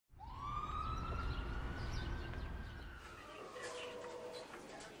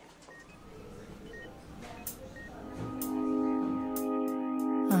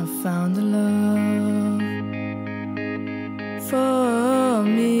found a love for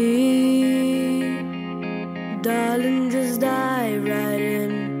me. Darling, just dive right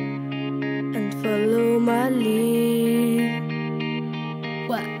in and follow my lead.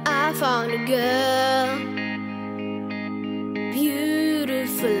 Well, I found a girl,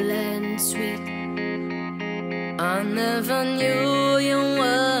 beautiful and sweet. I never knew you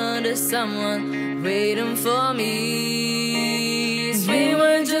were the someone waiting for me. We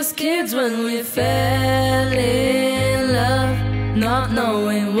were just kids when we fell in love, not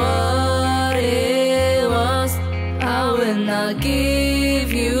knowing what it was. I will not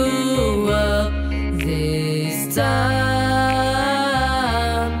give you up this time.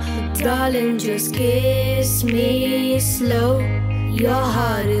 Darling, just kiss me slow. Your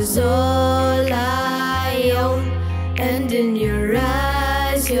heart is all I own, and in your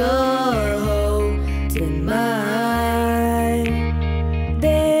eyes you're holding mine.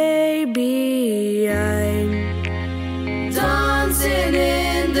 Baby, I'm dancing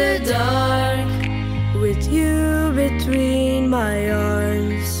in the dark with you between my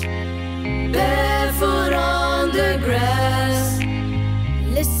arms, barefoot on the grass,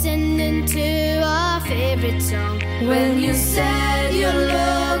 listening to our favorite song. When you said you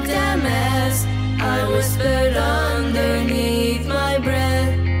looked a mess, I whispered underneath my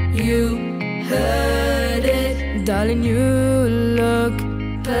breath. You heard it. Darling, you look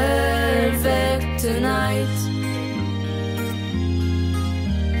perfect tonight.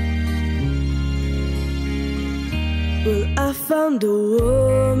 Well, I found a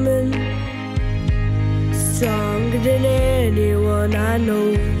woman stronger than anyone I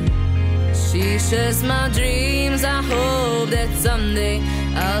know. She shares my dreams. I hope that someday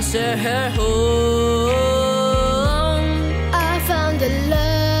I'll share her home. I found a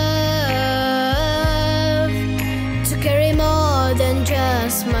love to carry more than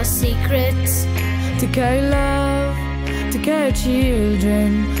just my secrets, to carry love, to carry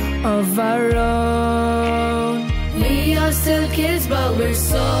children of our own. We are still kids, but we're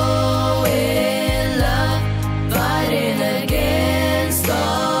so in love, fighting against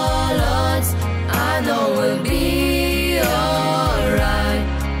all odds. I know we'll be alright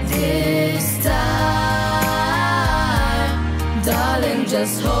this time. Darling,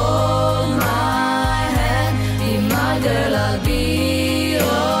 just hold my hand. Be my girl, I'll be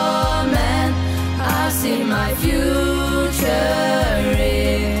your man. I see my future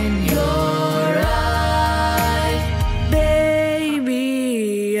in your eyes.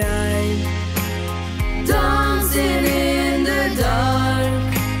 baby. I'm dancing in the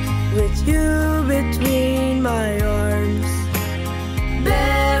dark with you between my arms,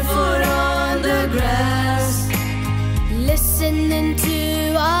 barefoot on the grass, listening to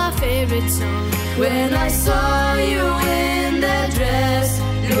our favorite song. when I saw you in that dress,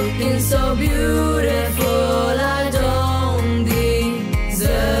 looking so beautiful. I don't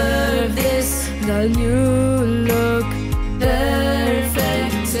deserve this. Girl, you look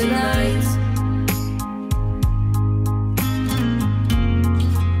perfect tonight.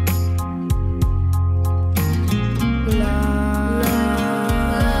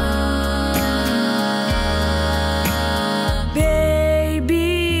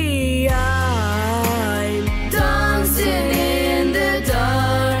 Baby, I'm Dancing in the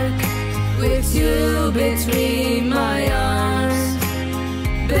dark with you between my arms,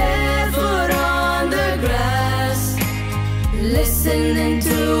 barefoot on the grass, listening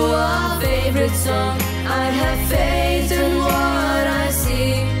to our favorite song. I have faith in what I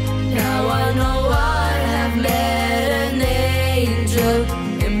see. Now I know I have met an angel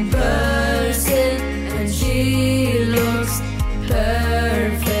in person, and she looks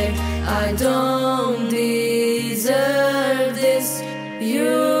perfect. I don't deserve this. You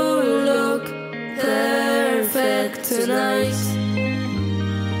look perfect tonight.